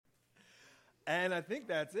And I think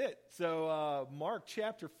that's it. So Mark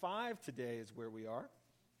chapter 5 today is where we are.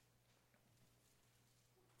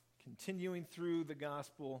 Continuing through the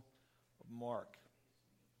Gospel of Mark.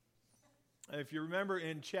 And if you remember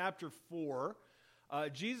in chapter 4,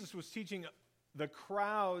 Jesus was teaching the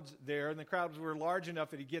crowds there, and the crowds were large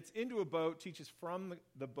enough that he gets into a boat, teaches from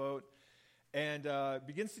the boat, and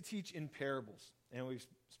begins to teach in parables. And we've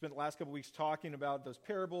spent the last couple weeks talking about those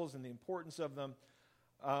parables and the importance of them.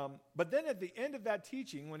 But then at the end of that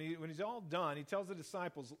teaching, when he's all done, he tells the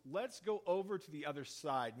disciples, let's go over to the other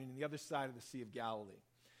side, meaning the other side of the Sea of Galilee.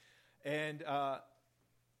 And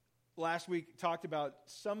last week talked about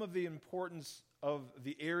some of the importance of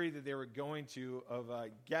the area that they were going to, of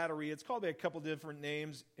Gadara. It's called by a couple different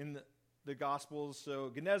names in the Gospels.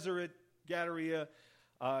 So Gennesaret, Gadara,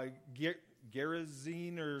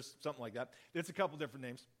 Gerazine, or something like that. It's a couple different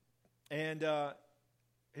names. And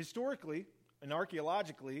historically and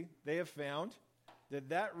archaeologically, they have found that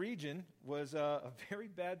that region was a very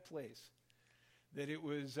bad place. That it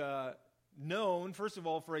was known, first of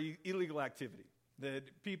all, for illegal activity.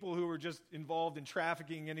 That people who were just involved in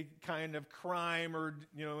trafficking, any kind of crime or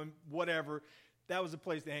whatever, that was a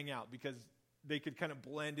place to hang out because they could kind of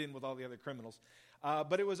blend in with all the other criminals.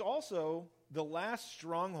 But it was also the last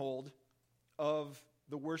stronghold of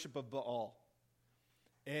the worship of Baal.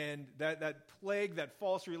 And that plague, that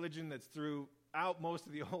false religion that's throughout most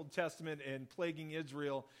of the Old Testament and plaguing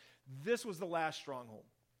Israel, this was the last stronghold.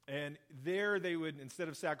 And there they would, instead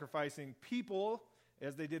of sacrificing people,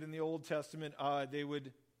 as they did in the Old Testament, they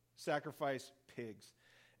would sacrifice pigs.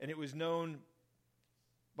 And it was known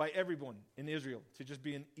by everyone in Israel to just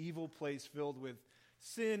be an evil place filled with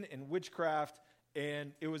sin and witchcraft,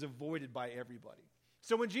 and it was avoided by everybody.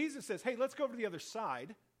 So when Jesus says, hey, let's go over to the other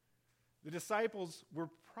side, the disciples were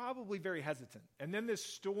probably very hesitant. And then this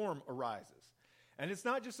storm arises. And it's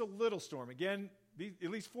not just a little storm. Again, at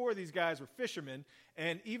least 4 of these guys were fishermen,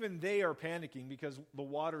 and even they are panicking because the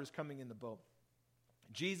water is coming in the boat.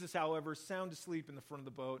 Jesus, however, sound asleep in the front of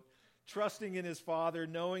the boat, trusting in his Father,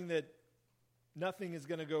 knowing that nothing is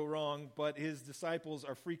going to go wrong, but his disciples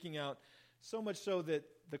are freaking out, so much so that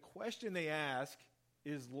the question they ask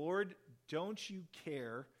is, Lord, don't you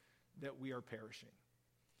care that we are perishing?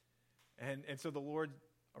 And so the Lord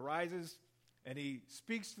arises, and he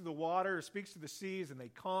speaks to the water, speaks to the seas, and they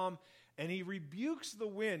calm, and he rebukes the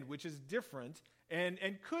wind, which is different, and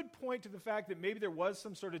could point to the fact that maybe there was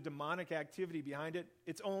some sort of demonic activity behind it.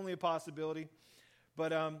 It's only a possibility.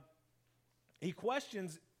 But his question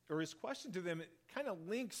to them, it kind of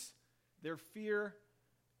links their fear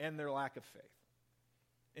and their lack of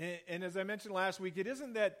faith. And as I mentioned last week, it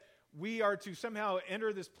isn't that we are to somehow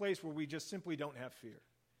enter this place where we just simply don't have fear.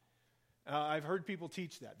 I've heard people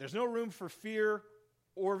teach that. There's no room for fear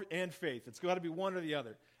and faith. It's got to be one or the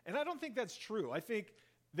other. And I don't think that's true. I think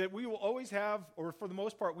that we will always have, or for the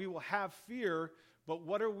most part, we will have fear, but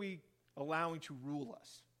what are we allowing to rule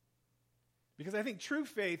us? Because I think true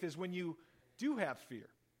faith is when you do have fear,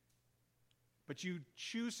 but you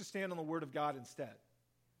choose to stand on the Word of God instead.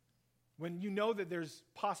 When you know that there's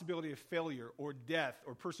possibility of failure or death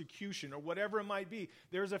or persecution or whatever it might be,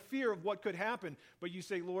 there's a fear of what could happen, but you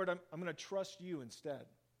say, Lord, I'm going to trust you instead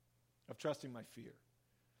of trusting my fear.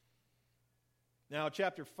 Now,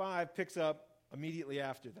 chapter 5 picks up immediately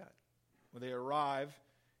after that, when they arrive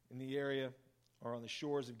in the area or on the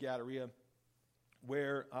shores of Gadara,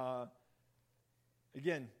 where,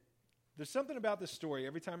 again, there's something about this story.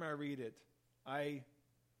 Every time I read it, I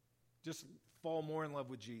just fall more in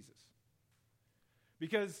love with Jesus.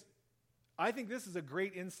 Because I think this is a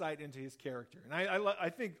great insight into his character. And I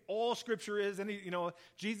think all Scripture is, and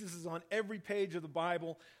Jesus is on every page of the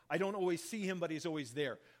Bible. I don't always see him, but he's always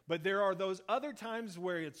there. But there are those other times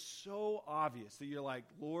where it's so obvious that you're like,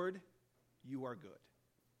 Lord, you are good.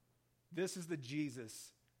 This is the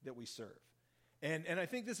Jesus that we serve. And I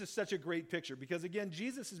think this is such a great picture because, again,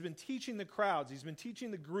 Jesus has been teaching the crowds. He's been teaching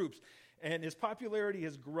the groups, and his popularity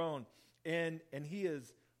has grown. And he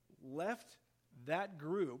has left that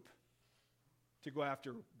group to go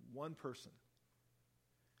after one person.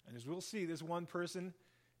 And as we'll see, this one person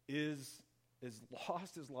is as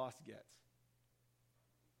lost gets.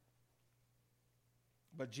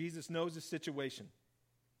 But Jesus knows his situation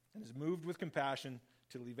and is moved with compassion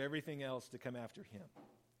to leave everything else to come after him.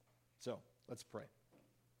 So, let's pray.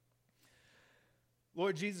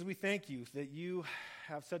 Lord Jesus, we thank you that you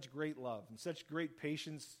have such great love and such great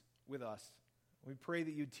patience with us. We pray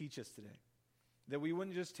that you'd teach us today. That we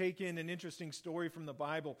wouldn't just take in an interesting story from the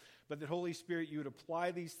Bible, but that, Holy Spirit, you would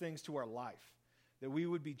apply these things to our life. That we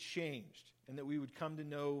would be changed and that we would come to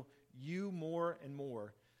know you more and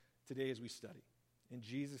more today as we study. In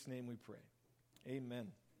Jesus' name we pray. Amen.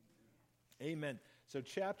 Amen. So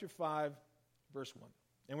chapter 5, verse 1.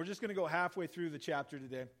 And we're just going to go halfway through the chapter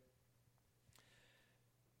today. It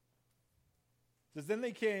says, then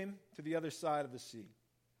they came to the other side of the sea,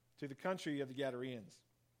 to the country of the Gadarenes.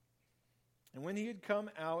 And when he had come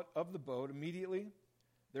out of the boat, immediately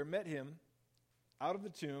there met him out of the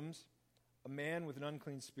tombs a man with an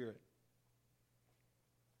unclean spirit,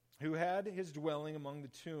 who had his dwelling among the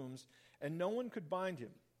tombs, and no one could bind him,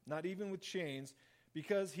 not even with chains,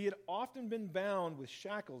 because he had often been bound with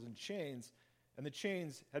shackles and chains, and the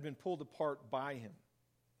chains had been pulled apart by him,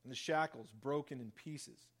 and the shackles broken in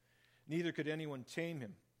pieces. Neither could anyone tame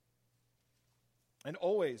him. And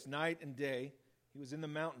always, night and day, he was in the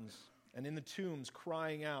mountains and in the tombs,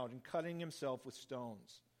 crying out and cutting himself with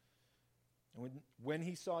stones. And when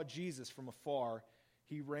he saw Jesus from afar,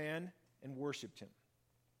 he ran and worshipped him.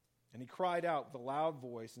 And he cried out with a loud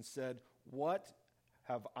voice and said, what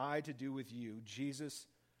have I to do with you, Jesus,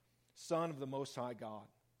 Son of the Most High God?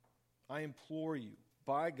 I implore you,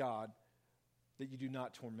 by God, that you do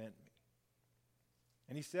not torment me.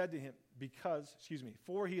 And he said to him,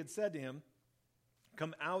 for he had said to him,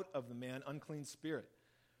 come out of the man, unclean spirit.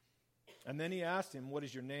 And then he asked him, what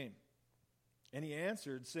is your name? And he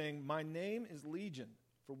answered, saying, my name is Legion,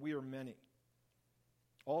 for we are many.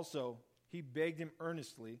 Also, he begged him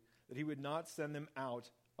earnestly that he would not send them out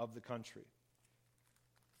of the country.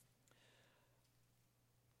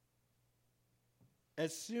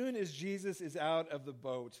 As soon as Jesus is out of the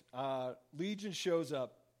boat, Legion shows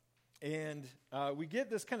up, and we get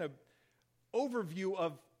this kind of overview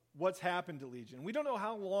of what's happened to Legion. We don't know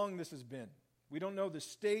how long this has been. We don't know the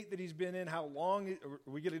state that he's been in, how long.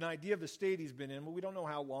 We get an idea of the state he's been in, but we don't know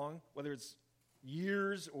how long, whether it's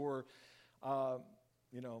years or,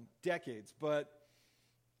 decades. But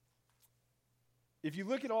if you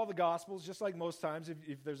look at all the Gospels, just like most times,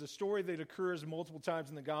 if there's a story that occurs multiple times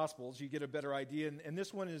in the Gospels, you get a better idea, and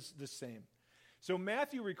this one is the same. So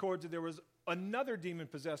Matthew records that there was another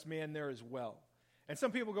demon-possessed man there as well. And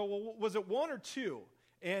some people go, well, was it one or two?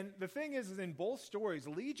 And the thing is in both stories,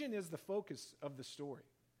 Legion is the focus of the story.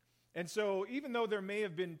 And so even though there may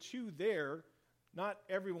have been two there, not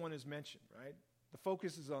everyone is mentioned, right? The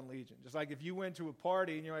focus is on Legion. Just like if you went to a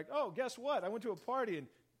party and you're like, oh, guess what? I went to a party and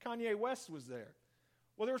Kanye West was there.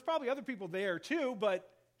 Well, there was probably other people there too, but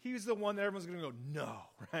he's the one that everyone's going to go, no,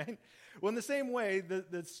 right? Well, in the same way,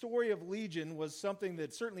 the story of Legion was something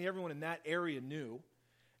that certainly everyone in that area knew.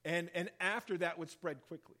 And after that would spread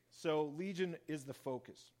quickly. So Legion is the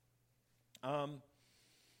focus. And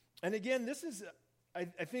again, this is,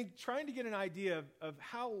 I think, trying to get an idea of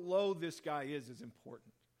how low this guy is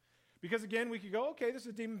important. Because again, we could go, okay, this is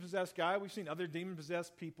a demon-possessed guy. We've seen other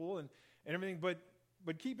demon-possessed people and everything.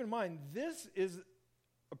 But keep in mind, this is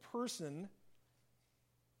a person,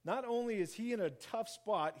 not only is he in a tough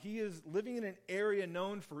spot, he is living in an area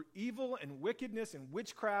known for evil and wickedness and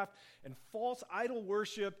witchcraft and false idol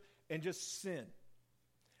worship and just sin.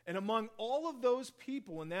 And among all of those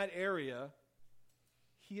people in that area,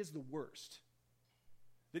 he is the worst.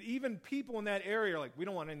 That even people in that area are like, we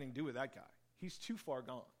don't want anything to do with that guy. He's too far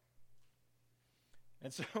gone.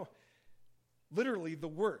 And so, literally the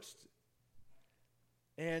worst.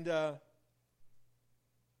 And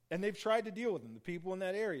they've tried to deal with him, the people in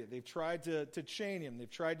that area. They've tried to chain him. They've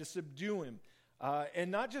tried to subdue him. And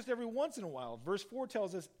not just every once in a while. Verse 4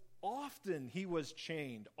 tells us, often he was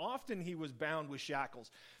chained. Often he was bound with shackles.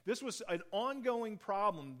 This was an ongoing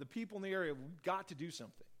problem. The people in the area got to do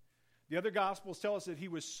something. The other Gospels tell us that he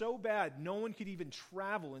was so bad, no one could even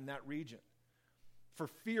travel in that region for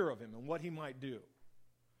fear of him and what he might do.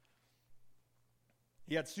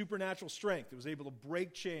 He had supernatural strength. He was able to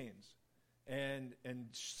break chains and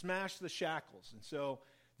smash the shackles. And so,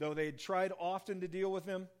 though they had tried often to deal with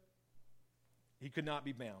him, he could not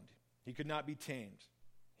be bound. He could not be tamed.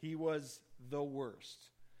 He was the worst.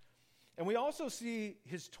 And we also see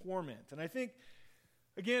his torment. And I think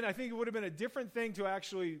it would have been a different thing to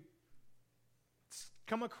actually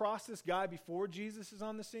come across this guy before Jesus is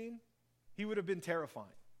on the scene. He would have been terrifying.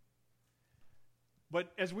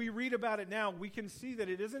 But as we read about it now, we can see that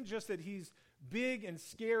it isn't just that he's big and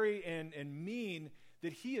scary and mean,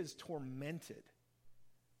 that he is tormented.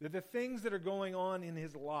 That the things that are going on in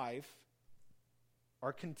his life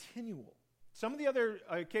are continual. Some of the other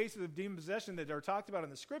cases of demon possession that are talked about in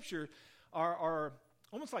the scripture are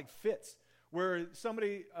almost like fits, where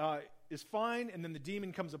somebody is fine and then the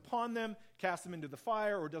demon comes upon them, casts them into the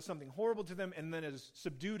fire, or does something horrible to them, and then is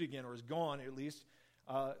subdued again, or is gone at least,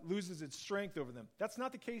 loses its strength over them. That's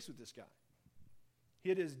not the case with this guy.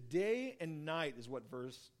 It is day and night, is what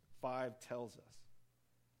verse 5 tells us.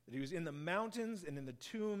 That he was in the mountains and in the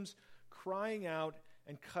tombs, crying out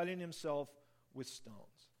and cutting himself with stones.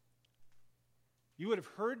 You would have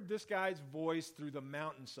heard this guy's voice through the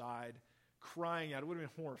mountainside crying out. It would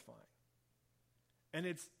have been horrifying. And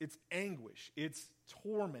it's anguish. It's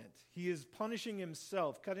torment. He is punishing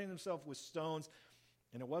himself, cutting himself with stones.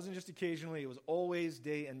 And it wasn't just occasionally. It was always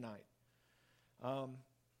day and night.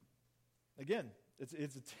 Again,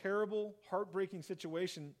 it's a terrible, heartbreaking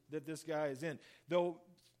situation that this guy is in. Though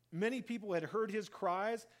many people had heard his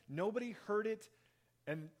cries, nobody heard it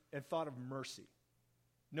and thought of mercy.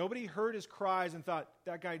 Nobody heard his cries and thought,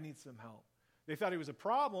 that guy needs some help. They thought he was a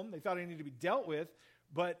problem. They thought he needed to be dealt with.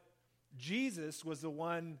 But Jesus was the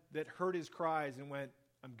one that heard his cries and went,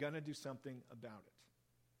 I'm going to do something about it.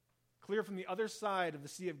 Clear from the other side of the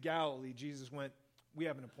Sea of Galilee, Jesus went, we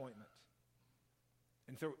have an appointment.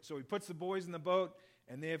 And so he puts the boys in the boat,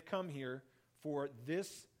 and they have come here for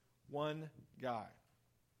this one guy.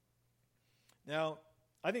 Now,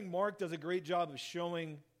 I think Mark does a great job of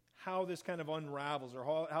showing how this kind of unravels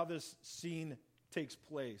or how this scene takes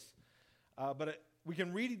place. But we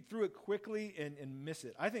can read through it quickly and miss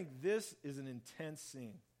it. I think this is an intense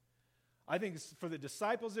scene. I think for the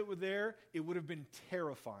disciples that were there, it would have been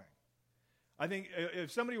terrifying. I think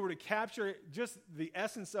if somebody were to capture just the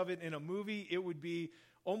essence of it in a movie, it would be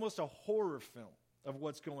almost a horror film of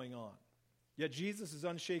what's going on. Yet Jesus is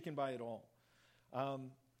unshaken by it all.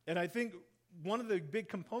 And I think one of the big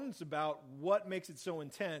components about what makes it so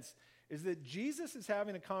intense is that Jesus is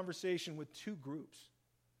having a conversation with two groups.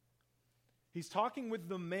 He's talking with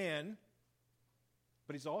the man,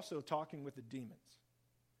 but he's also talking with the demons.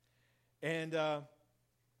 And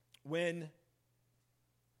when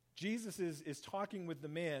Jesus is talking with the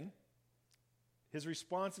man, his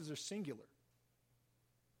responses are singular.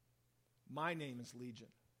 My name is Legion.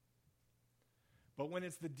 But when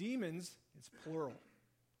it's the demons, it's plural.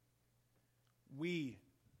 We,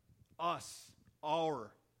 us,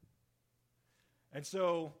 our. And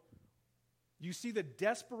so you see the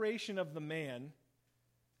desperation of the man,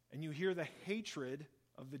 and you hear the hatred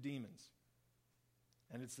of the demons.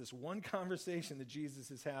 And it's this one conversation that Jesus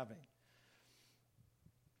is having.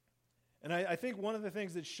 And I think one of the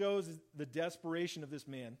things that shows the desperation of this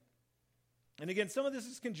man, and again, some of this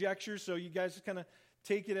is conjecture, so you guys just kind of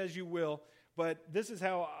take it as you will, but this is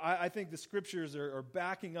how I think the scriptures are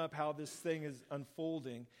backing up how this thing is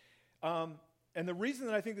unfolding. And the reason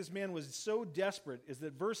that I think this man was so desperate is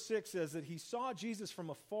that verse 6 says that he saw Jesus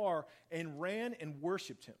from afar and ran and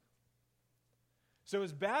worshiped him. So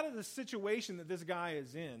as bad as the situation that this guy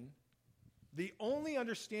is in, the only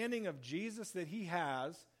understanding of Jesus that he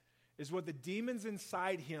has is what the demons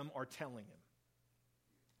inside him are telling him.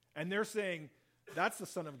 And they're saying, that's the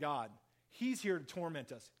Son of God. He's here to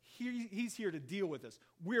torment us. He's here to deal with us.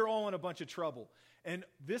 We're all in a bunch of trouble. And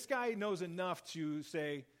this guy knows enough to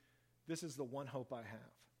say, this is the one hope I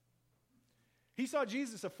have. He saw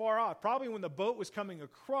Jesus afar off. Probably when the boat was coming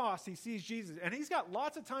across, he sees Jesus. And he's got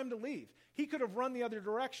lots of time to leave. He could have run the other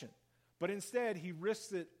direction. But instead, he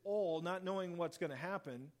risks it all, not knowing what's going to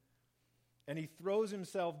happen. And he throws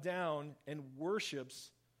himself down and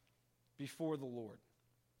worships before the Lord.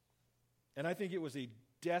 And I think it was a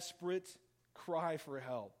desperate cry for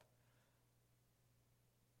help.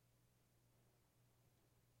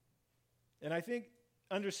 And I think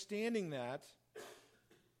understanding that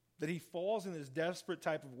he falls in this desperate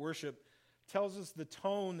type of worship tells us the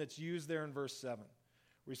tone that's used there in verse 7,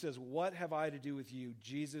 where he says, what have I to do with you,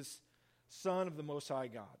 Jesus, Son of the Most High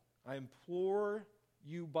God? I implore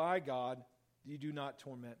you by God that you do not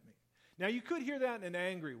torment me. Now, you could hear that in an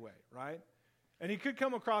angry way, right? And he could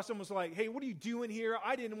come across almost like, hey, what are you doing here?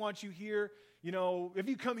 I didn't want you here. You know, if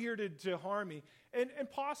you come here to harm me. And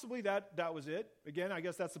possibly that was it. Again, I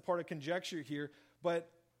guess that's the part of conjecture here.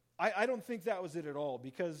 But I don't think that was it at all,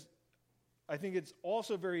 because I think it's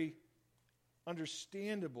also very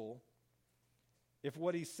understandable if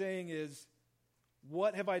what he's saying is,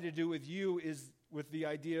 what have I to do with you, is with the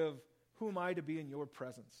idea of, who am I to be in your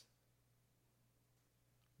presence?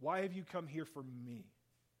 Why have you come here for me?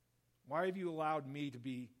 Why have you allowed me to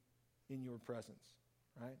be in your presence,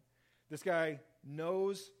 right? This guy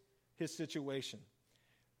knows his situation,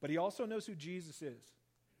 but he also knows who Jesus is.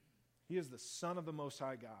 He is the Son of the Most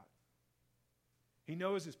High God. He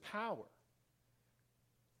knows his power.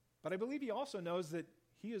 But I believe he also knows that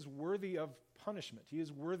he is worthy of punishment. He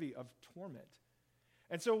is worthy of torment.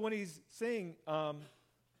 And so when he's saying, I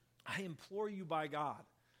implore you by God,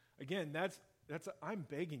 again, I'm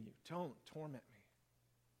begging you, don't torment me.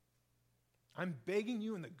 I'm begging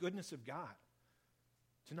you in the goodness of God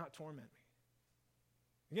to not torment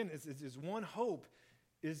me. Again, his one hope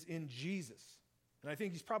is in Jesus. And I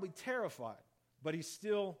think he's probably terrified, but he's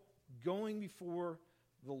still going before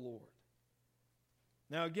the Lord.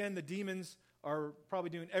 Now, again, the demons are probably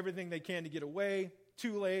doing everything they can to get away.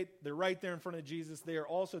 Too late. They're right there in front of Jesus. They are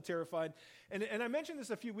also terrified. And I mentioned this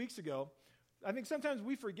a few weeks ago. I think sometimes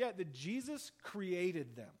we forget that Jesus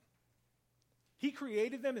created them. He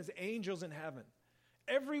created them as angels in heaven.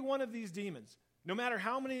 Every one of these demons, no matter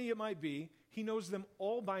how many it might be, he knows them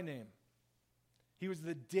all by name. He was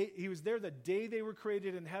there the day they were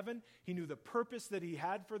created in heaven. He knew the purpose that he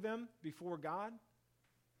had for them before God.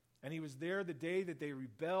 And he was there the day that they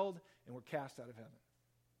rebelled and were cast out of heaven.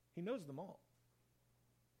 He knows them all.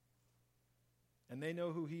 And they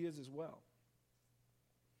know who he is as well.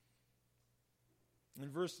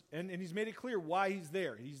 And he's made it clear why he's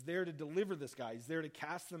there. He's there to deliver this guy. He's there to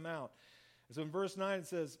cast them out. And so in verse 9 it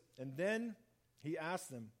says, and then he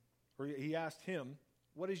asked him,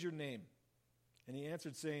 what is your name? And he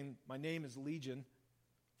answered saying, my name is Legion,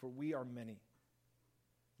 for we are many.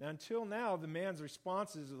 Now until now, the man's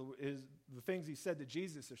responses is the things he said to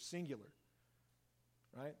Jesus are singular.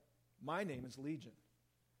 Right? My name is Legion.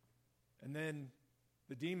 And then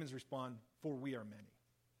the demons respond, for we are many.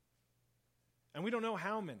 And we don't know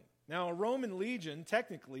how many. Now, a Roman legion,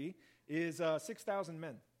 technically, is 6,000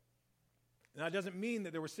 men. And that doesn't mean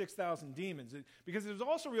that there were 6,000 demons, because it was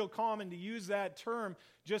also real common to use that term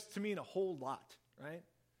just to mean a whole lot, right?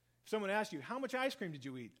 If someone asked you, how much ice cream did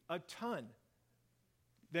you eat? A ton.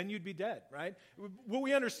 Then you'd be dead, right? Well,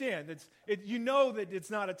 we understand. You know that it's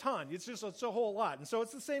not a ton. It's a whole lot. And so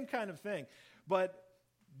it's the same kind of thing. But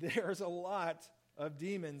there's a lot of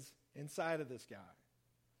demons inside of this guy.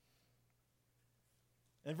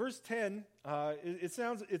 In verse 10, it's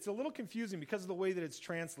a little confusing because of the way that it's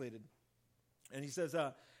translated. And he says,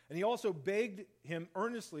 and he also begged him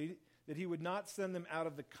earnestly that he would not send them out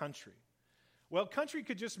of the country. Well, country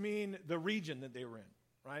could just mean the region that they were in,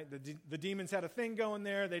 right? The demons had a thing going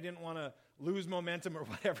there. They didn't want to lose momentum or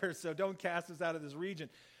whatever, so don't cast us out of this region.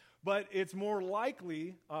 But it's more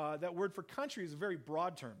likely that word for country is a very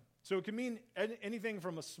broad term. So it can mean anything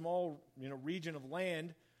from a small region of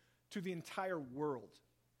land to the entire world.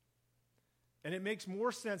 And it makes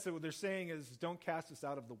more sense that what they're saying is, don't cast us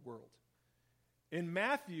out of the world. In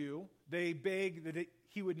Matthew, they beg that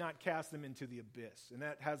he would not cast them into the abyss, and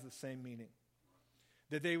that has the same meaning.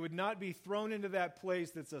 That they would not be thrown into that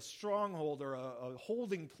place that's a stronghold or a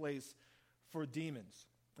holding place for demons,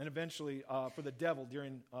 and eventually for the devil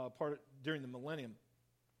during the millennium.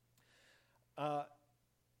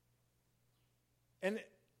 And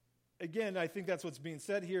again, I think that's what's being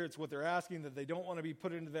said here. It's what they're asking, that they don't want to be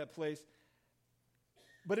put into that place.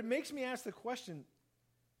 But it makes me ask the question,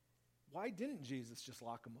 why didn't Jesus just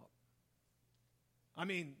lock them up? I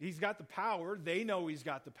mean, he's got the power. They know he's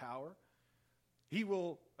got the power. He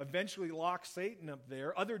will eventually lock Satan up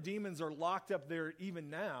there. Other demons are locked up there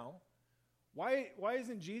even now. Why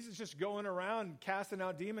isn't Jesus just going around casting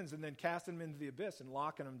out demons and then casting them into the abyss and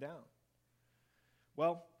locking them down?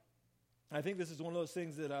 Well, I think this is one of those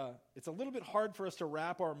things that it's a little bit hard for us to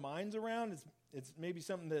wrap our minds around. It's maybe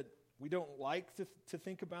something that we don't like to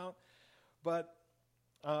think about. But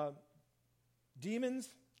demons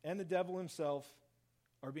and the devil himself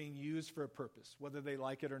are being used for a purpose, whether they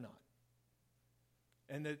like it or not.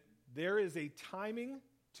 And that there is a timing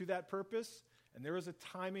to that purpose, and there is a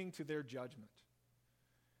timing to their judgment.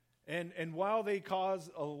 And while they cause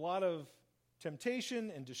a lot of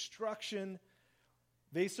temptation and destruction,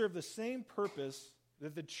 they serve the same purpose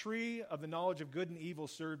that the tree of the knowledge of good and evil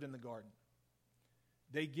served in the garden.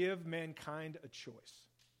 They give mankind a choice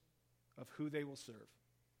of who they will serve.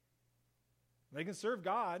 They can serve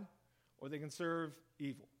God, or they can serve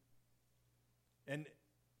evil. And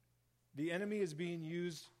the enemy is being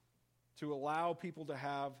used to allow people to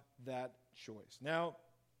have that choice. Now,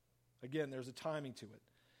 again, there's a timing to it.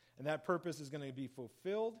 And that purpose is going to be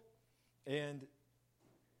fulfilled, and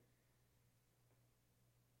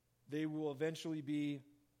they will eventually be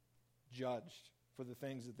judged for the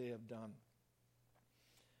things that they have done.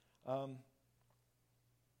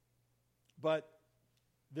 But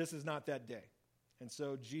this is not that day. And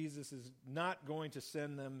so Jesus is not going to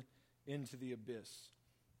send them into the abyss.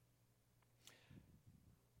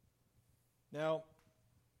 Now,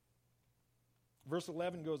 verse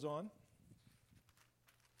 11 goes on.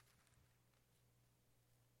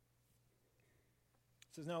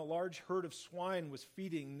 It says, now a large herd of swine was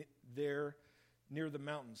feeding there near the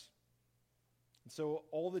mountains. And so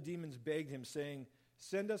all the demons begged him, saying,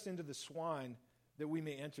 send us into the swine that we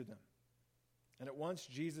may enter them. And at once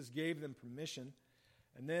Jesus gave them permission.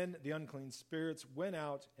 And then the unclean spirits went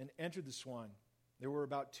out and entered the swine. There were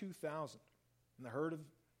about 2,000. And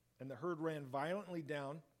the herd ran violently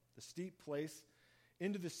down the steep place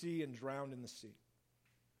into the sea and drowned in the sea.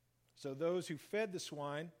 So those who fed the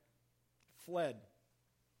swine fled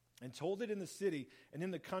and told it in the city and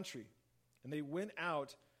in the country. And they went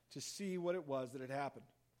out to see what it was that had happened.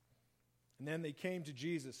 And then they came to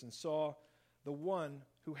Jesus and saw the one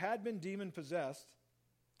who had been demon-possessed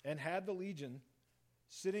and had the legion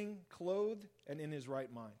sitting clothed and in his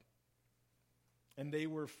right mind. And they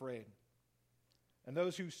were afraid. And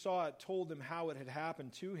those who saw it told them how it had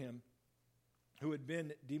happened to him who had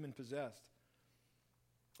been demon-possessed,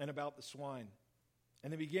 and about the swine.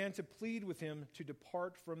 And they began to plead with him to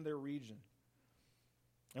depart from their region.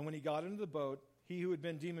 And when he got into the boat, he who had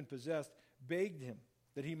been demon-possessed begged him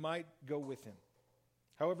that he might go with him.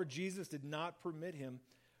 However, Jesus did not permit him,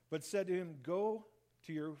 but said to him, "Go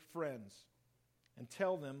to your friends and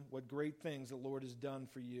tell them what great things the Lord has done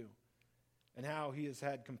for you, and how he has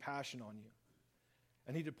had compassion on you."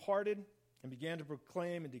 And he departed and began to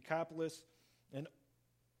proclaim in Decapolis and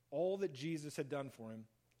all that Jesus had done for him,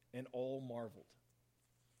 and all marveled.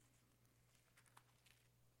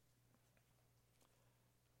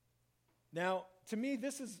 Now, to me,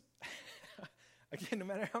 this is, again, no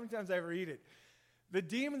matter how many times I read it, the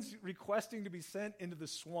demons requesting to be sent into the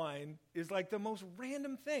swine is like the most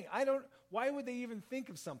random thing. Why would they even think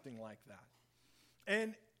of something like that?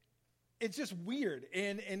 And it's just weird.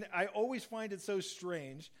 And I always find it so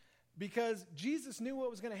strange because Jesus knew what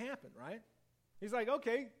was going to happen, right? He's like,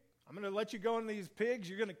 okay, I'm going to let you go into these pigs.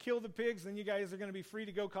 You're going to kill the pigs. Then you guys are going to be free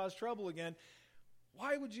to go cause trouble again.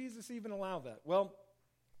 Why would Jesus even allow that? Well,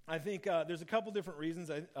 I think there's a couple different reasons.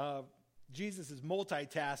 Jesus is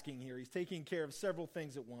multitasking here. He's taking care of several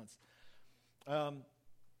things at once. And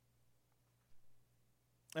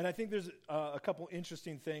I think there's a couple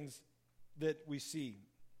interesting things that we see.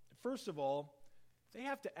 First of all, they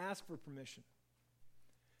have to ask for permission.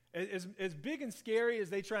 As big and scary as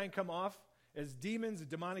they try and come off as demons,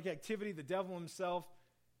 demonic activity, the devil himself,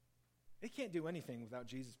 they can't do anything without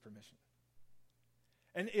Jesus' permission.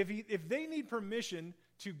 And if they need permission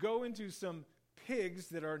to go into some pigs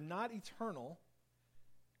that are not eternal,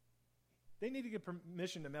 they need to get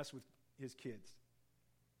permission to mess with his kids.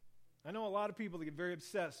 I know a lot of people that get very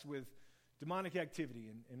obsessed with demonic activity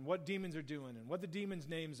and what demons are doing and what the demons'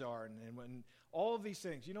 names are and all of these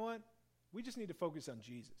things. You know what? We just need to focus on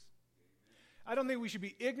Jesus. I don't think we should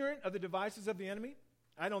be ignorant of the devices of the enemy.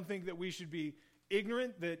 I don't think that we should be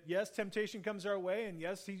ignorant that, yes, temptation comes our way, and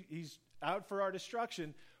yes, he's out for our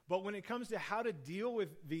destruction. But when it comes to how to deal with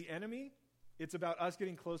the enemy, it's about us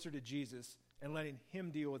getting closer to Jesus and letting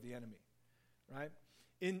him deal with the enemy, right?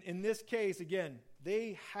 In this case, again,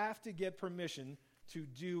 they have to get permission to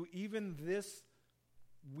do even this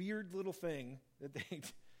weird little thing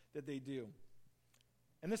that they do.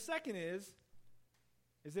 And the second is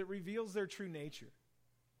it reveals their true nature.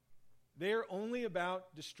 They're only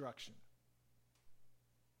about destruction.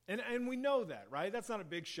 And we know that, right? That's not a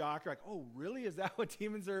big shock. Like, oh, really? Is that what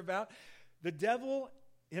demons are about? The devil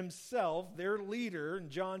himself, their leader, in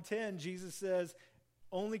John 10, Jesus says,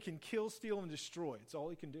 only can kill, steal, and destroy. It's all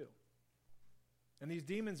he can do. And these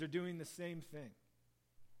demons are doing the same thing.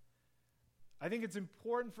 I think it's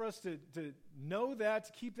important for us to know that,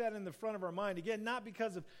 to keep that in the front of our mind. Again, not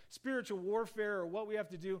because of spiritual warfare or what we have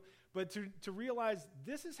to do, but to realize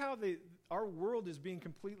this is how our world is being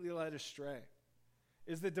completely led astray.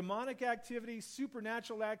 Is that demonic activity,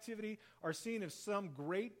 supernatural activity are seen as some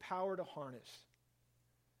great power to harness.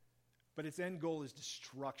 But its end goal is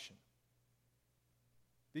destruction.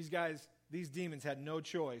 These demons had no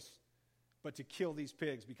choice but to kill these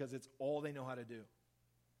pigs because it's all they know how to do.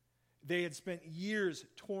 They had spent years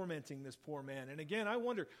tormenting this poor man. And again, I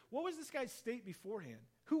wonder, what was this guy's state beforehand?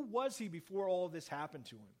 Who was he before all of this happened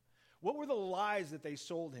to him? What were the lies that they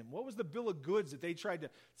sold him? What was the bill of goods that they tried to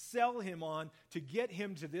sell him on to get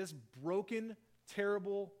him to this broken,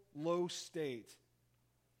 terrible, low state?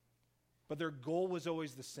 But their goal was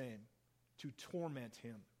always the same, to torment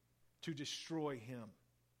him, to destroy him.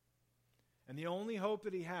 And the only hope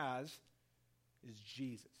that he has is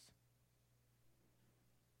Jesus.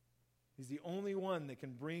 He's the only one that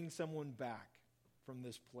can bring someone back from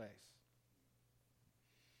this place.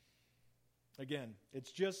 Again,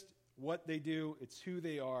 it's just what they do. It's who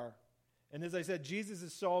they are. And as I said, Jesus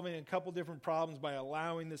is solving a couple different problems by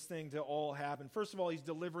allowing this thing to all happen. First of all, he's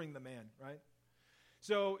delivering the man, right?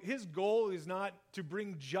 So his goal is not to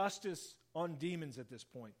bring justice on demons at this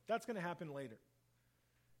point. That's going to happen later.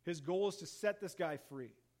 His goal is to set this guy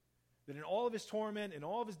free. That in all of his torment, in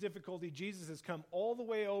all of his difficulty, Jesus has come all the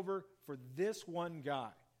way over for this one guy.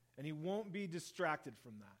 And he won't be distracted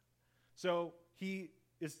from that. So he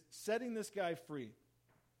is setting this guy free.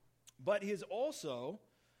 But he is also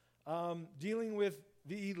dealing with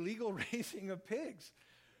the illegal raising of pigs.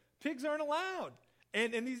 Pigs aren't allowed.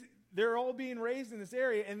 And they're all being raised in this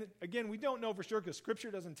area. And again, we don't know for sure because Scripture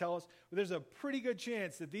doesn't tell us, but there's a pretty good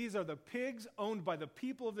chance that these are the pigs owned by the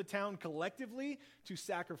people of the town collectively to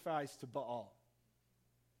sacrifice to Baal.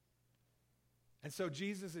 And so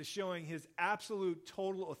Jesus is showing his absolute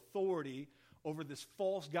total authority over this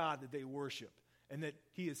false god that they worship, and that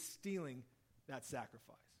he is stealing that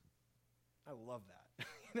sacrifice. I love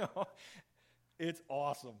that. It's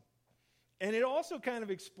awesome. And it also kind of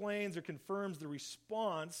explains or confirms the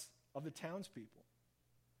response of the townspeople.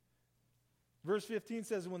 Verse 15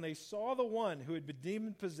 says, when they saw the one who had been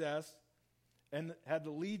demon-possessed and had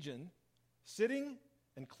the legion sitting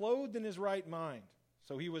and clothed in his right mind.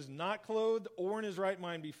 So he was not clothed or in his right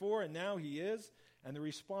mind before, and now he is. And the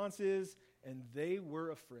response is, and they were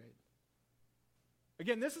afraid.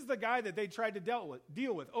 Again, this is the guy that they tried to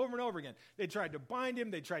deal with over and over again. They tried to bind him.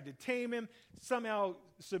 They tried to tame him, somehow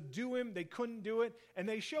subdue him. They couldn't do it. And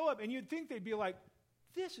they show up, and you'd think they'd be like,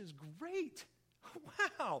 this is great.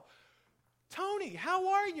 Wow. Tony,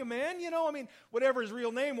 how are you, man? Whatever his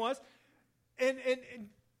real name was. And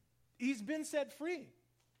he's been set free.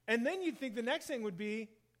 And then you'd think the next thing would be,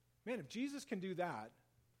 man, if Jesus can do that,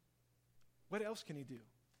 what else can he do?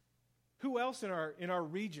 Who else in our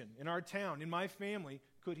region, in our town, in my family,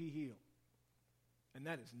 could he heal? And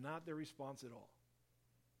that is not their response at all.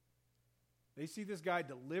 They see this guy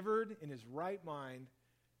delivered in his right mind,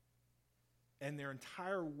 and their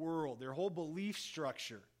entire world, their whole belief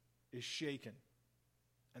structure is shaken.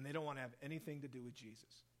 And they don't want to have anything to do with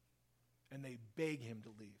Jesus. And they beg him to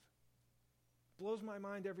leave. Blows my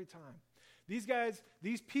mind every time.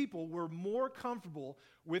 These people were more comfortable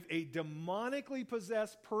with a demonically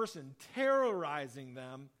possessed person terrorizing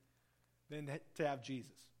them than to have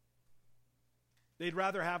Jesus. They'd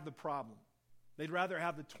rather have the problem. They'd rather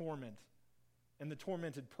have the torment and the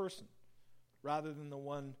tormented person rather than the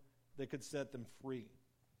one that could set them free.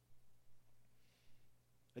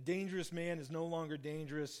 A dangerous man is no longer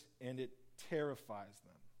dangerous, and it terrifies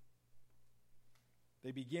them.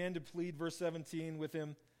 They began to plead, verse 17, with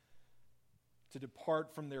him to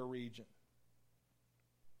depart from their region.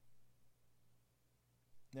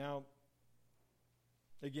 Now,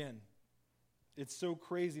 again, it's so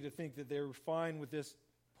crazy to think that they were fine with this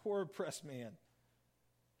poor oppressed man.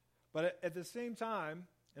 But at the same time,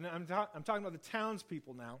 and I'm talking about the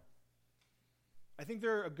townspeople now, I think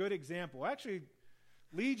they're a good example. Actually,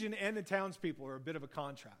 Legion and the townspeople are a bit of a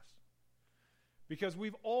contrast. Because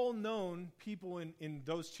we've all known people in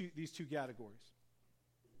these two categories.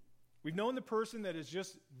 We've known the person that is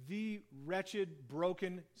just the wretched,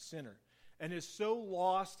 broken sinner and is so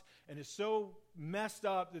lost and is so messed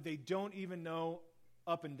up that they don't even know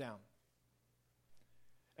up and down.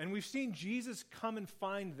 And we've seen Jesus come and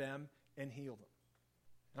find them and heal them.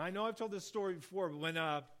 And I know I've told this story before, but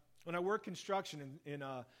when I worked construction in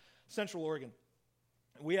Central Oregon,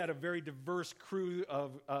 we had a very diverse crew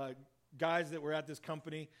of guys that were at this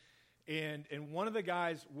company. And one of the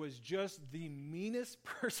guys was just the meanest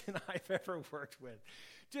person I've ever worked with.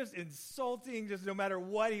 Just insulting, just no matter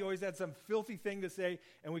what, he always had some filthy thing to say.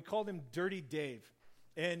 And we called him Dirty Dave.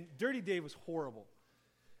 And Dirty Dave was horrible.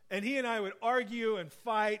 And he and I would argue and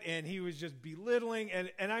fight, and he was just belittling.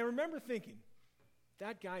 And I remember thinking,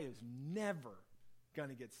 that guy is never going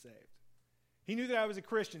to get saved. He knew that I was a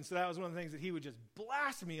Christian, so that was one of the things that he would just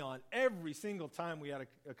blast me on every single time we had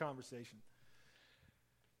a conversation.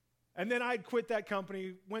 And then I'd quit that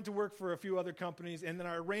company, went to work for a few other companies, and then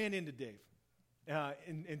I ran into Dave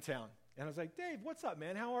in town. And I was like, Dave, what's up,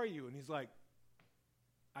 man? How are you? And he's like,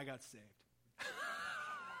 I got saved.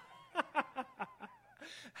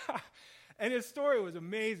 And his story was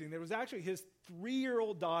amazing. There was actually his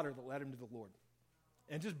 3-year-old daughter that led him to the Lord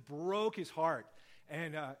and just broke his heart.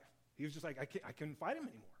 And he was just like, I couldn't fight him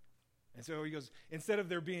anymore. And so he goes, instead of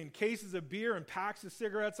there being cases of beer and packs of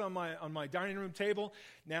cigarettes on my dining room table,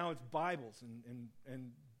 now it's Bibles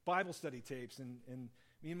and Bible study tapes. And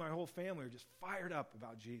me and my whole family are just fired up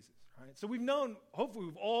about Jesus. Right? So we've known, hopefully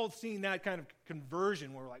we've all seen that kind of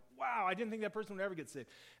conversion where we're like, wow, I didn't think that person would ever get saved.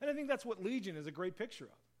 And I think that's what Legion is a great picture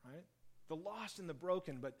of, right? The lost and the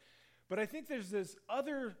broken. But I think there's this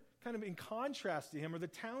other kind of in contrast to him are the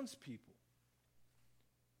townspeople.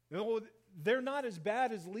 They're not as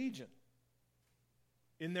bad as Legion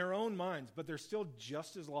in their own minds, but they're still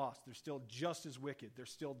just as lost. They're still just as wicked. They're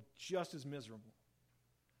still just as miserable.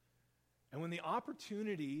 And when the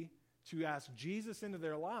opportunity to ask Jesus into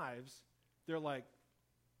their lives, they're like,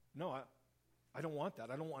 no, I don't want that.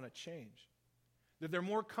 I don't want to change. That they're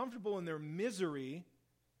more comfortable in their misery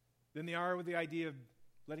than they are with the idea of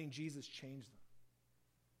letting Jesus change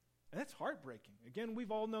them. And that's heartbreaking. Again,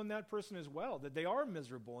 we've all known that person as well, that they are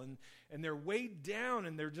miserable and they're weighed down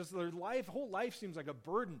and their whole life seems like a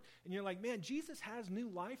burden. And you're like, man, Jesus has new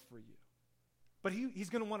life for you. But he's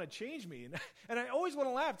going to want to change me. And I always want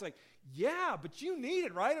to laugh. It's like, yeah, but you need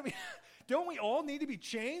it, right? I mean, don't we all need to be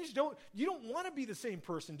changed? You don't want to be the same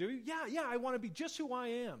person, do you? Yeah, I want to be just who I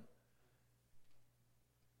am.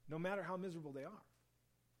 No matter how miserable they are.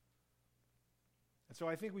 And so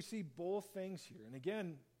I think we see both things here. And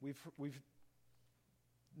again, we've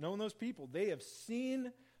known those people. They have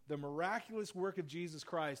seen the miraculous work of Jesus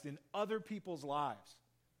Christ in other people's lives.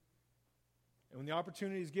 And when the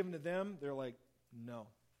opportunity is given to them, they're like, no.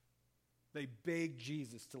 They beg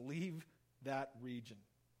Jesus to leave that region.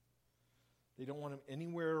 They don't want him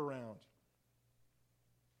anywhere around.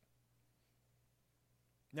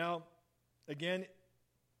 Now, again,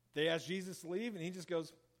 they ask Jesus to leave, and he just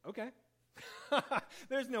goes, okay.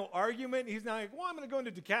 There's no argument. He's not like, well, I'm going to go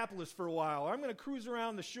into Decapolis for a while. Or I'm going to cruise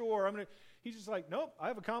around the shore. He's just like, nope,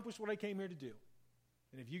 I've accomplished what I came here to do.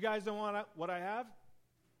 And if you guys don't want what I have,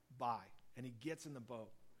 bye. And he gets in the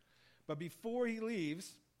boat. But before he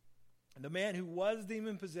leaves, the man who was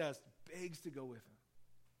demon-possessed begs to go with him.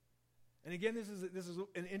 And again, this is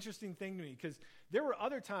an interesting thing to me, because there were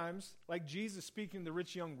other times, like Jesus speaking to the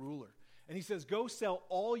rich young ruler, and he says, go sell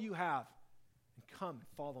all you have and come and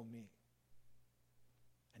follow me.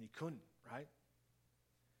 And he couldn't, right?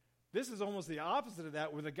 This is almost the opposite of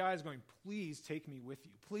that, where the guy's going, please take me with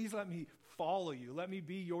you. Please let me follow you. Let me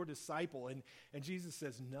be your disciple. And Jesus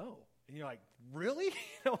says, no. And you're like, really?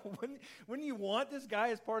 Wouldn't you want this guy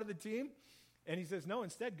as part of the team? And he says, no,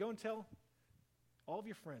 instead, go and tell all of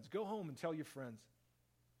your friends. Go home and tell your friends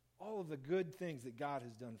all of the good things that God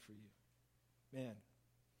has done for you. Man.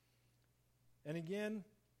 And again,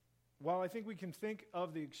 while I think we can think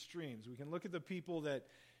of the extremes, we can look at the people that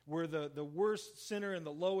were the worst sinner in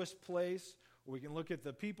the lowest place, or we can look at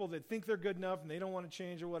the people that think they're good enough and they don't want to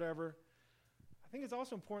change or whatever. I think it's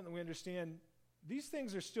also important that we understand these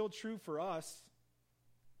things are still true for us,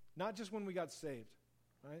 not just when we got saved,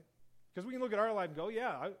 right? Because we can look at our life and go,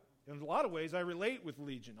 yeah, in a lot of ways I relate with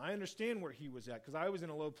Legion. I understand where he was at, because I was in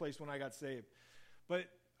a low place when I got saved. But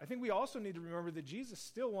I think we also need to remember that Jesus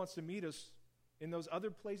still wants to meet us in those other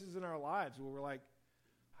places in our lives where we're like,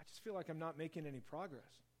 I just feel like I'm not making any progress.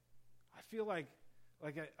 I feel like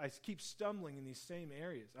I keep stumbling in these same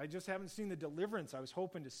areas. I just haven't seen the deliverance I was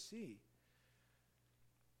hoping to see.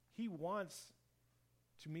 He wants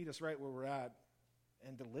to meet us right where we're at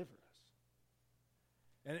and deliver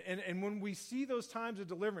us. And when we see those times of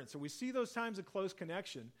deliverance, or we see those times of close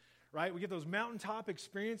connection, right? We get those mountaintop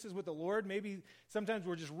experiences with the Lord. Maybe sometimes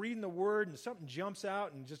we're just reading the Word and something jumps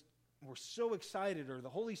out and just we're so excited, or the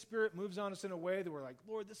Holy Spirit moves on us in a way that we're like,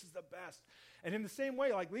 Lord, this is the best. And in the same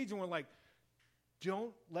way, like Legion, we're like,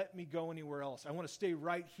 don't let me go anywhere else. I want to stay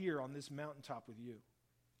right here on this mountaintop with you.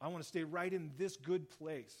 I want to stay right in this good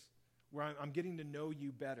place where I'm getting to know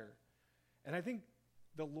you better. And I think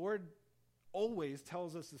the Lord always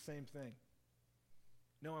tells us the same thing.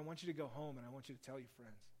 No, I want you to go home and I want you to tell your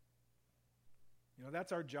friends. You know,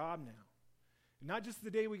 that's our job now. Not just the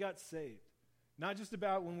day we got saved. Not just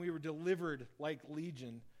about when we were delivered like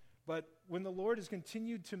Legion, but when the Lord has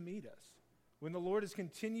continued to meet us. When the Lord has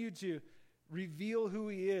continued to reveal who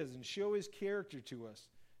he is and show his character to us.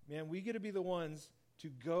 Man, we get to be the ones to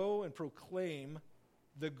go and proclaim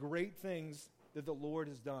the great things that the Lord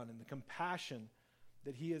has done and the compassion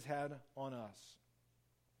that he has had on us.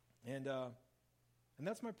 And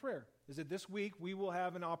that's my prayer, is that this week we will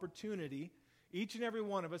have an opportunity, each and every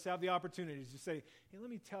one of us have the opportunity to say, hey, let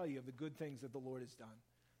me tell you of the good things that the Lord has done.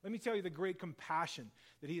 Let me tell you the great compassion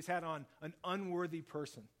that he has had on an unworthy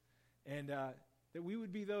person. And that we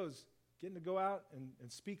would be those getting to go out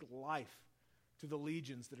and speak life to the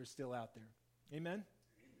legions that are still out there. Amen?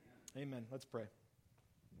 Amen. Let's pray.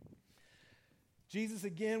 Jesus,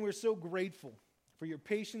 again, we're so grateful for your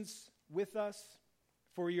patience with us,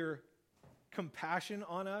 for your compassion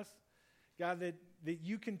on us. God, that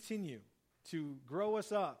you continue to grow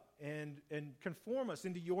us up and conform us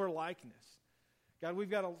into your likeness. God, we've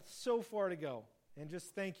got so far to go, and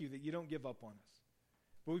just thank you that you don't give up on us.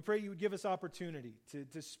 But we pray you would give us opportunity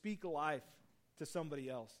to speak life to somebody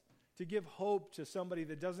else, to give hope to somebody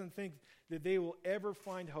that doesn't think that they will ever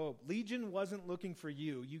find hope. Legion wasn't looking for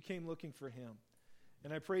you. You came looking for him.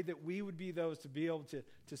 And I pray that we would be those to be able to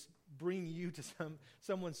bring you to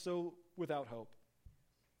someone so without hope.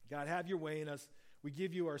 God, have your way in us. We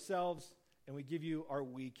give you ourselves, and we give you our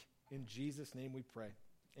week. In Jesus' name we pray.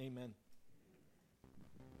 Amen.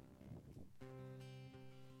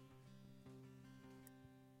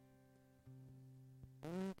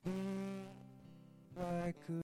 I could